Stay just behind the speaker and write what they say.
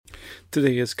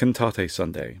Today is Cantate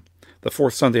Sunday, the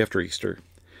fourth Sunday after Easter,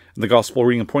 and the Gospel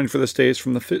reading appointed for this day is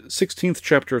from the 16th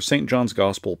chapter of St. John's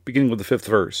Gospel, beginning with the 5th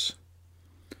verse.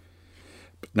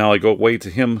 But now I go away to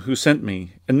him who sent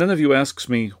me, and none of you asks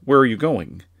me, Where are you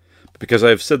going? But because I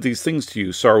have said these things to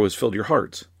you, sorrow has filled your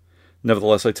heart.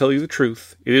 Nevertheless, I tell you the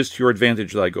truth, it is to your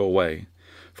advantage that I go away.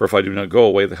 For if I do not go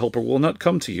away, the Helper will not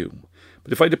come to you.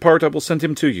 But if I depart, I will send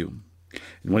him to you.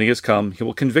 And when he has come, he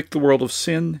will convict the world of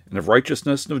sin, and of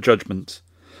righteousness, and of judgment.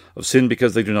 Of sin,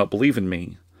 because they do not believe in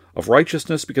me. Of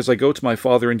righteousness, because I go to my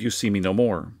Father, and you see me no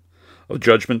more. Of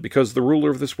judgment, because the ruler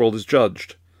of this world is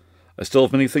judged. I still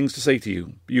have many things to say to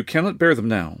you, but you cannot bear them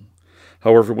now.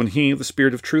 However, when he, the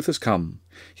Spirit of truth, has come,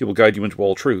 he will guide you into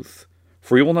all truth.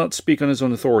 For he will not speak on his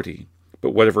own authority,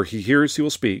 but whatever he hears he will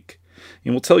speak,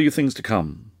 and will tell you things to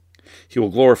come. He will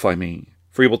glorify me,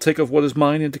 for he will take of what is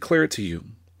mine and declare it to you.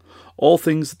 All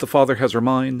things that the Father has are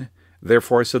mine,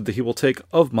 therefore I said that he will take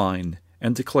of mine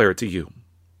and declare it to you.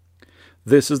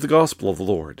 This is the gospel of the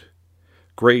Lord.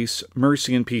 Grace,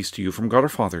 mercy, and peace to you from God our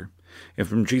Father, and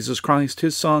from Jesus Christ,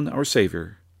 his Son, our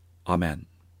Savior. Amen.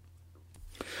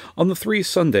 On the 3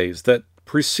 Sundays that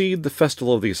precede the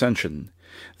festival of the Ascension,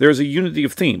 there is a unity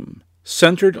of theme,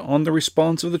 centered on the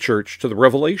response of the Church to the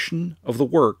revelation of the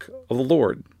work of the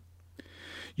Lord.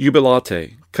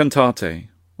 Jubilate, cantate,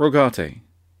 rogate.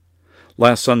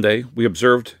 Last Sunday, we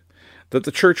observed that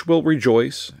the Church will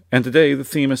rejoice, and today the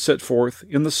theme is set forth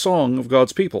in the song of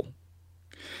God's people.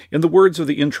 In the words of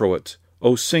the introit,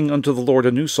 O sing unto the Lord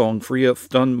a new song, for he hath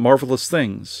done marvelous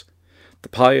things. The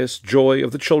pious joy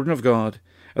of the children of God,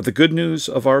 at the good news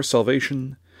of our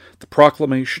salvation, the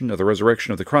proclamation of the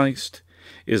resurrection of the Christ,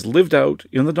 is lived out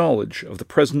in the knowledge of the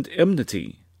present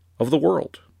enmity of the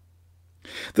world.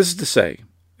 This is to say,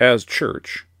 as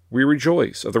Church, we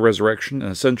rejoice of the resurrection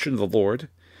and ascension of the Lord,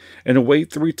 and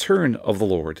await the return of the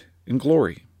Lord in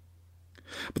glory.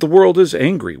 But the world is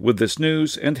angry with this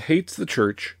news and hates the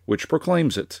Church which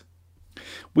proclaims it.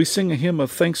 We sing a hymn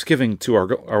of thanksgiving to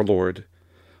our Lord,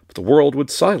 but the world would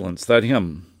silence that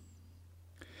hymn.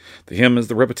 The hymn is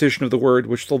the repetition of the word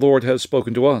which the Lord has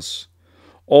spoken to us.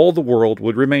 All the world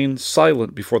would remain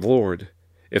silent before the Lord,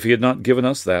 if he had not given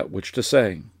us that which to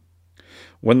say.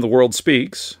 When the world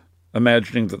speaks,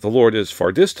 imagining that the Lord is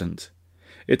far distant,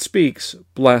 it speaks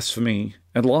blasphemy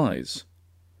and lies.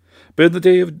 But in the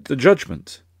day of the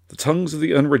judgment, the tongues of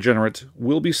the unregenerate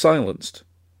will be silenced.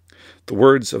 The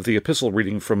words of the epistle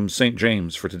reading from St.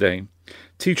 James for today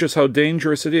teach us how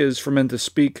dangerous it is for men to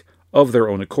speak of their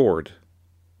own accord.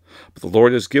 But the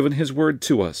Lord has given his word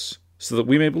to us, so that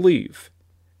we may believe,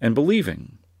 and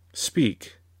believing,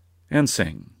 speak and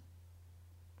sing.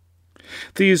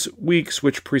 These weeks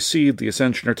which precede the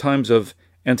Ascension are times of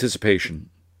anticipation.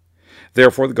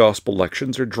 Therefore the Gospel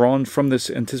lections are drawn from this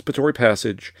anticipatory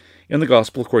passage in the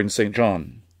Gospel according to St.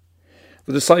 John.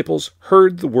 The disciples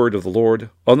heard the word of the Lord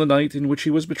on the night in which he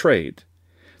was betrayed,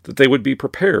 that they would be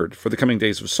prepared for the coming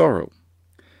days of sorrow,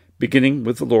 beginning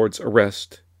with the Lord's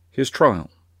arrest, his trial,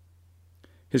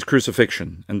 his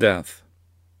crucifixion and death.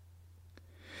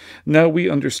 Now we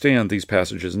understand these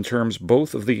passages in terms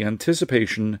both of the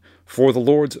anticipation for the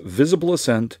Lord's visible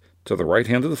ascent to the right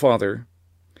hand of the Father,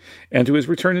 and to his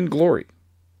return in glory.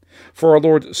 For our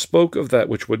Lord spoke of that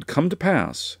which would come to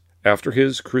pass after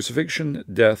his crucifixion,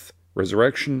 death,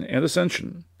 resurrection, and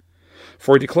ascension.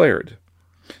 For he declared,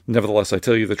 Nevertheless I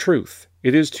tell you the truth,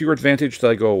 it is to your advantage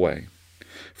that I go away.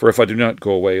 For if I do not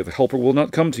go away, the Helper will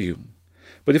not come to you.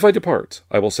 But if I depart,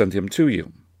 I will send him to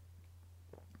you.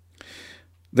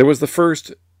 There was the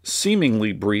first,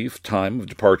 seemingly brief time of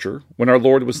departure when our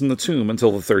Lord was in the tomb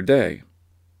until the 3rd day.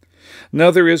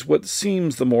 Now there is what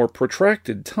seems the more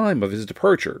protracted time of his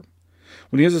departure,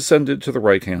 when he has ascended to the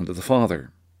right hand of the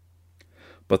Father.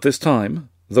 But this time,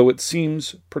 though it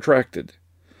seems protracted,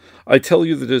 I tell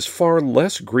you that it is far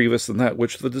less grievous than that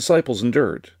which the disciples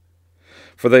endured.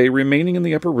 For they, remaining in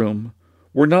the upper room,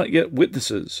 were not yet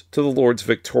witnesses to the Lord's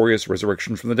victorious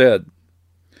resurrection from the dead.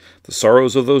 The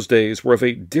sorrows of those days were of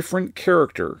a different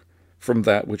character from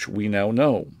that which we now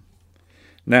know.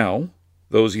 Now,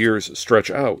 those years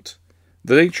stretch out.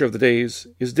 The nature of the days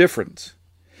is different.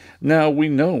 Now we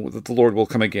know that the Lord will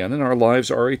come again, and our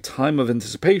lives are a time of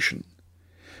anticipation.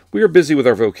 We are busy with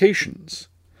our vocations,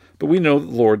 but we know that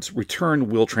the Lord's return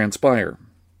will transpire.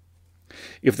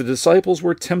 If the disciples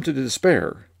were tempted to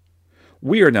despair,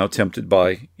 we are now tempted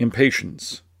by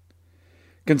impatience.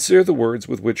 Consider the words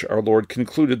with which our Lord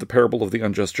concluded the parable of the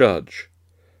unjust judge.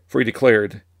 For he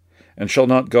declared, And shall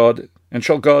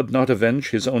God not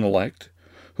avenge his own elect,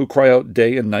 who cry out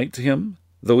day and night to him,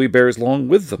 though he bears long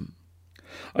with them?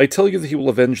 I tell you that he will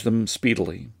avenge them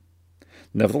speedily.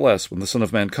 Nevertheless, when the Son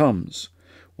of Man comes,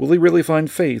 Will he really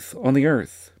find faith on the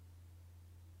earth?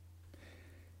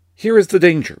 Here is the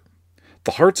danger.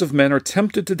 The hearts of men are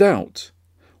tempted to doubt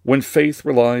when faith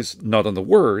relies not on the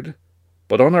Word,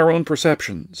 but on our own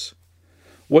perceptions.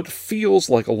 What feels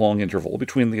like a long interval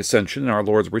between the ascension and our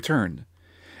Lord's return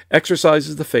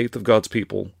exercises the faith of God's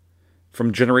people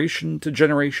from generation to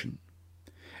generation,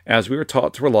 as we are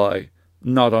taught to rely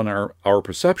not on our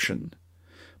perception,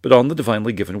 but on the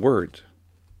divinely given Word.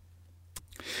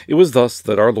 It was thus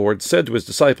that our Lord said to his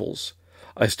disciples,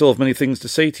 I still have many things to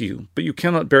say to you, but you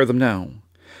cannot bear them now.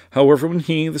 However, when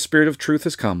he, the Spirit of truth,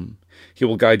 has come, he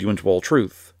will guide you into all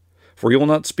truth. For he will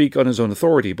not speak on his own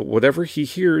authority, but whatever he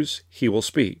hears, he will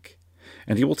speak,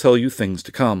 and he will tell you things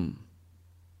to come.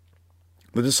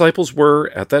 The disciples were,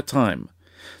 at that time,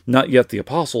 not yet the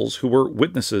apostles who were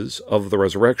witnesses of the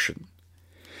resurrection.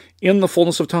 In the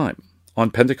fullness of time,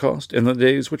 on Pentecost and the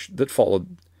days that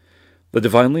followed, the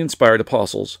divinely inspired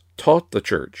apostles taught the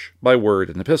church by word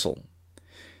and epistle,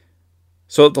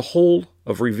 so that the whole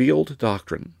of revealed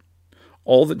doctrine,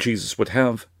 all that Jesus would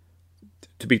have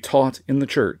to be taught in the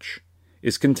church,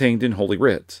 is contained in Holy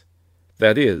Writ,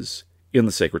 that is, in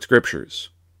the sacred Scriptures.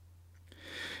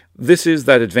 This is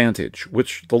that advantage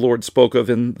which the Lord spoke of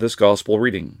in this Gospel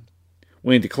reading,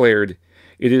 when he declared,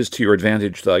 It is to your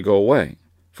advantage that I go away,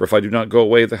 for if I do not go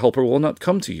away, the Helper will not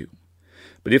come to you.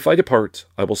 But if I depart,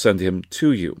 I will send him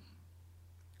to you.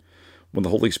 When the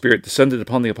Holy Spirit descended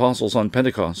upon the apostles on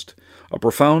Pentecost, a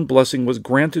profound blessing was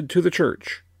granted to the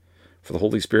church, for the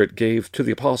Holy Spirit gave to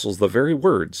the apostles the very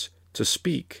words to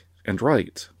speak and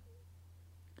write.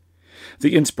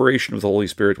 The inspiration of the Holy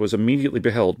Spirit was immediately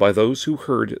beheld by those who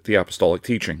heard the apostolic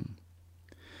teaching.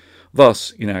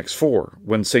 Thus, in Acts 4,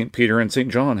 when St. Peter and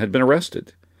St. John had been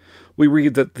arrested, we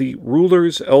read that the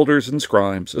rulers, elders, and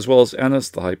scribes, as well as Annas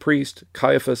the high priest,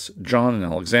 Caiaphas, John, and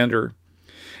Alexander,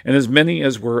 and as many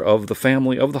as were of the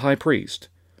family of the high priest,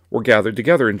 were gathered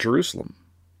together in Jerusalem.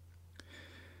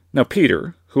 Now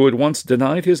Peter, who had once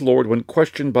denied his Lord when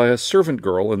questioned by a servant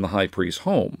girl in the high priest's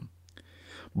home,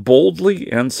 boldly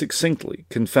and succinctly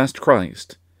confessed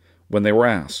Christ when they were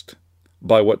asked,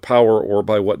 By what power or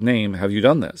by what name have you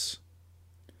done this?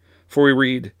 For we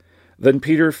read, Then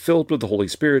Peter, filled with the Holy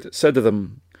Spirit, said to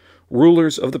them,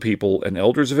 Rulers of the people and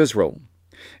elders of Israel,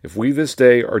 if we this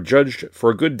day are judged for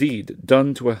a good deed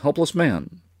done to a helpless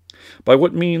man, by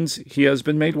what means he has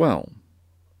been made well,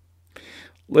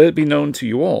 let it be known to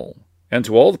you all, and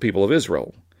to all the people of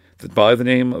Israel, that by the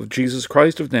name of Jesus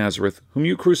Christ of Nazareth, whom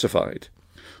you crucified,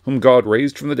 whom God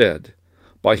raised from the dead,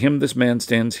 by him this man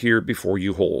stands here before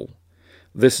you whole.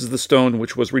 This is the stone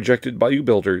which was rejected by you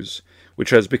builders,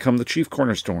 which has become the chief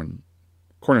cornerstone.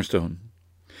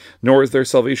 Nor is there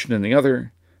salvation in any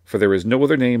other, for there is no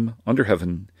other name under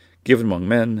heaven given among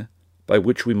men by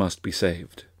which we must be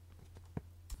saved.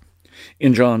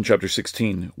 In John chapter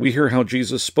 16, we hear how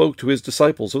Jesus spoke to his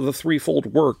disciples of the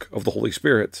threefold work of the Holy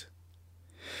Spirit.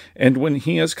 And when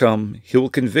he has come, he will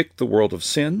convict the world of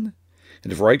sin,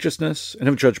 and of righteousness, and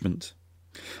of judgment.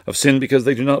 Of sin because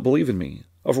they do not believe in me,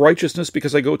 of righteousness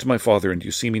because I go to my Father and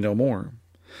you see me no more,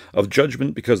 of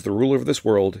judgment because the ruler of this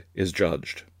world is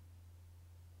judged.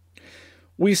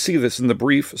 We see this in the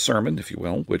brief sermon, if you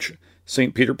will, which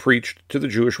St. Peter preached to the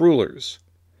Jewish rulers.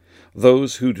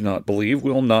 Those who do not believe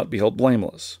will not be held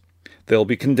blameless. They will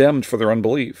be condemned for their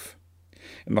unbelief.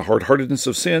 In the hard-heartedness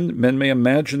of sin, men may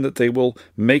imagine that they will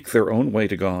make their own way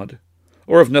to God,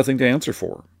 or have nothing to answer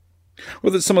for,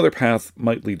 or that some other path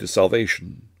might lead to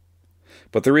salvation.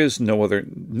 But there is no other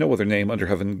name under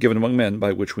heaven given among men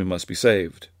by which we must be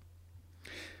saved.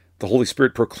 The Holy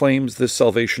Spirit proclaims this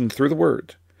salvation through the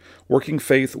Word, working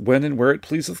faith when and where it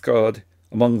pleaseth God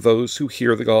among those who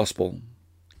hear the gospel.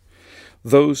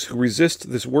 Those who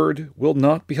resist this word will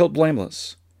not be held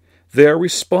blameless. They are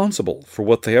responsible for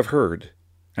what they have heard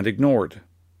and ignored.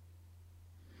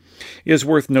 It is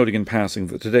worth noting in passing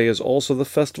that today is also the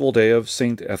festival day of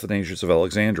St. Athanasius of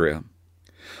Alexandria.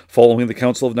 Following the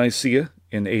Council of Nicaea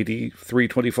in AD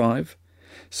 325,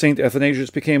 St.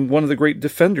 Athanasius became one of the great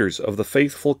defenders of the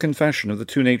faithful confession of the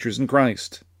two natures in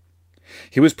Christ.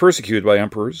 He was persecuted by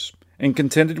emperors, and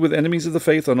contended with enemies of the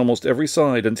faith on almost every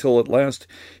side until at last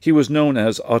he was known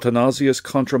as Athanasius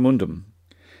contra mundum,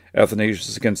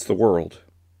 Athanasius against the world.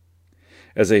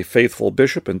 As a faithful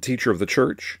bishop and teacher of the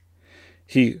Church,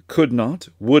 he would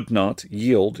not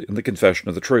yield in the confession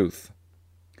of the truth.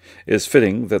 It is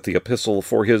fitting that the epistle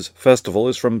for his festival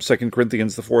is from 2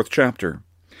 Corinthians, the 4th chapter,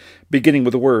 beginning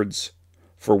with the words,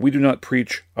 For we do not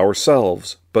preach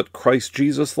ourselves, but Christ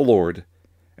Jesus the Lord,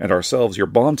 and ourselves your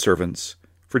bondservants,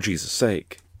 for Jesus'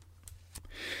 sake.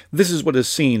 This is what is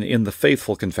seen in the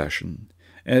faithful confession,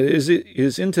 And it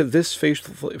is into this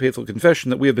faithful confession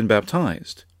that we have been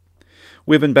baptized.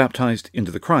 We have been baptized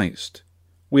into the Christ.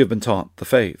 We have been taught the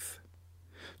faith.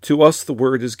 To us the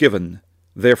word is given,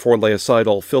 therefore lay aside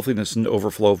all filthiness and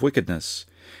overflow of wickedness,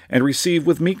 and receive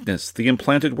with meekness the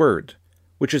implanted word,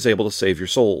 which is able to save your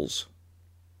souls.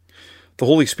 The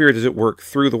Holy Spirit is at work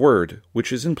through the word,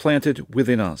 which is implanted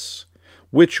within us,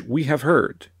 which we have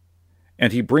heard,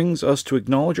 and he brings us to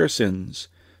acknowledge our sins,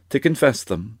 to confess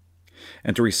them,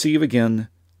 and to receive again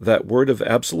that word of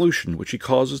absolution which he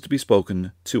causes to be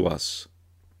spoken to us.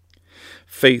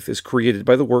 Faith is created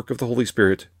by the work of the Holy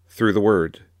Spirit through the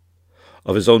word.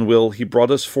 Of his own will he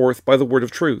brought us forth by the word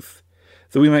of truth,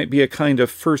 that we might be a kind of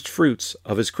first fruits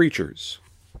of his creatures.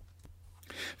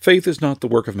 Faith is not the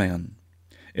work of man,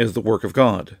 it is the work of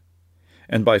God.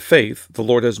 And by faith the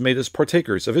Lord has made us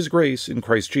partakers of his grace in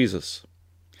Christ Jesus.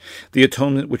 The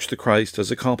atonement which the Christ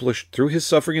has accomplished through his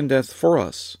suffering and death for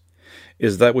us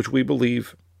is that which we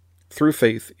believe through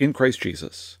faith in Christ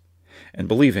Jesus, and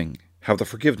believing have the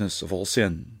forgiveness of all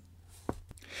sin.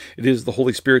 It is the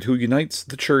Holy Spirit who unites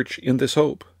the Church in this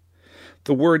hope.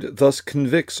 The Word thus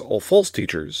convicts all false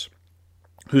teachers,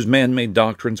 whose man-made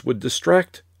doctrines would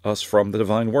distract us from the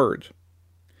divine Word.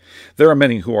 There are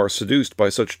many who are seduced by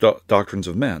such doctrines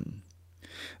of men.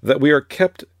 That we are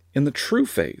kept in the true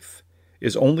faith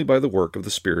is only by the work of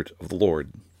the Spirit of the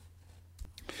Lord.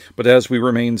 But as we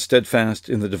remain steadfast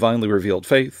in the divinely revealed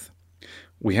faith,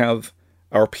 we have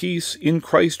our peace in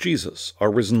Christ Jesus,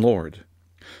 our risen Lord,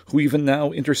 who even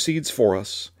now intercedes for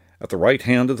us at the right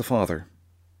hand of the Father.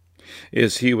 It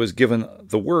is he who has given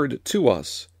the word to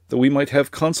us, that we might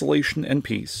have consolation and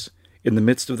peace in the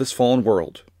midst of this fallen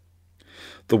world.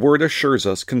 The word assures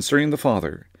us concerning the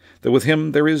Father, that with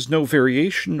him there is no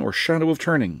variation or shadow of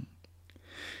turning.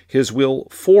 His will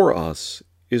for us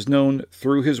is known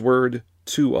through his word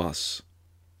to us.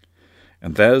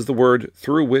 And that is the word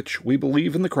through which we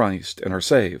believe in the Christ and are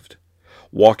saved,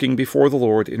 walking before the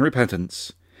Lord in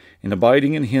repentance, and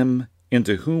abiding in him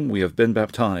into whom we have been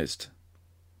baptized.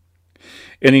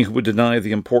 Any who would deny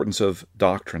the importance of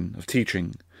doctrine, of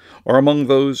teaching, are among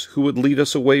those who would lead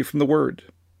us away from the word.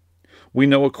 We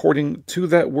know according to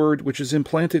that word which is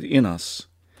implanted in us,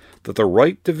 that the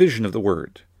right division of the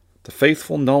word, the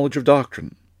faithful knowledge of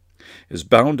doctrine, is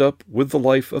bound up with the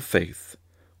life of faith,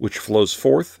 which flows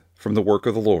forth from the work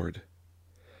of the Lord.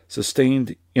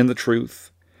 Sustained in the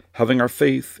truth, having our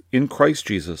faith in Christ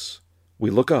Jesus, we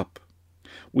look up,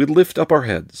 we lift up our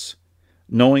heads,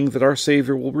 knowing that our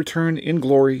Savior will return in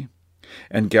glory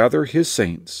and gather his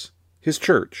saints, his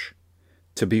church,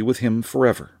 to be with him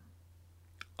forever.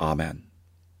 Amen.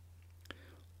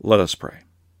 Let us pray.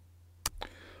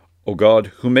 O God,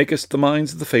 who makest the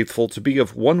minds of the faithful to be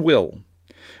of one will,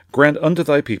 grant unto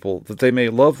thy people that they may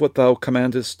love what thou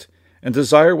commandest and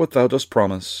desire what thou dost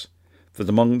promise, that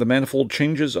among the manifold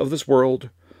changes of this world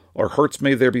our hearts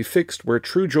may there be fixed where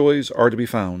true joys are to be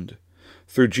found,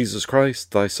 through Jesus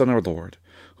Christ, thy Son, our Lord,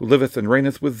 who liveth and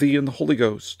reigneth with thee in the Holy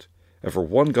Ghost, ever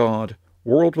one God,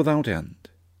 world without end.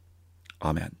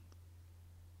 Amen.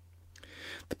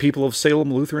 The people of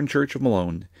Salem Lutheran Church of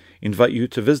Malone invite you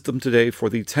to visit them today for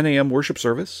the 10 a.m. worship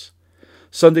service.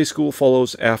 Sunday school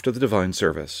follows after the divine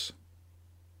service.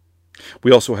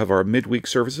 We also have our midweek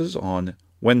services on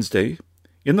Wednesday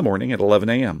in the morning at 11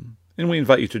 a.m., and we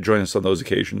invite you to join us on those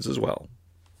occasions as well.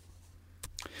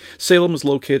 Salem is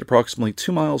located approximately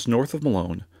 2 miles north of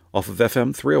Malone, off of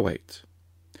FM 308.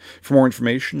 For more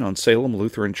information on Salem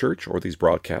Lutheran Church or these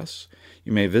broadcasts,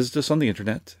 you may visit us on the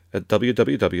internet at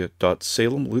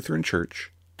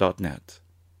www.salemlutheranchurch.net.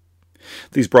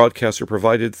 These broadcasts are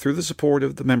provided through the support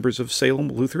of the members of Salem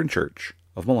Lutheran Church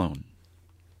of Malone.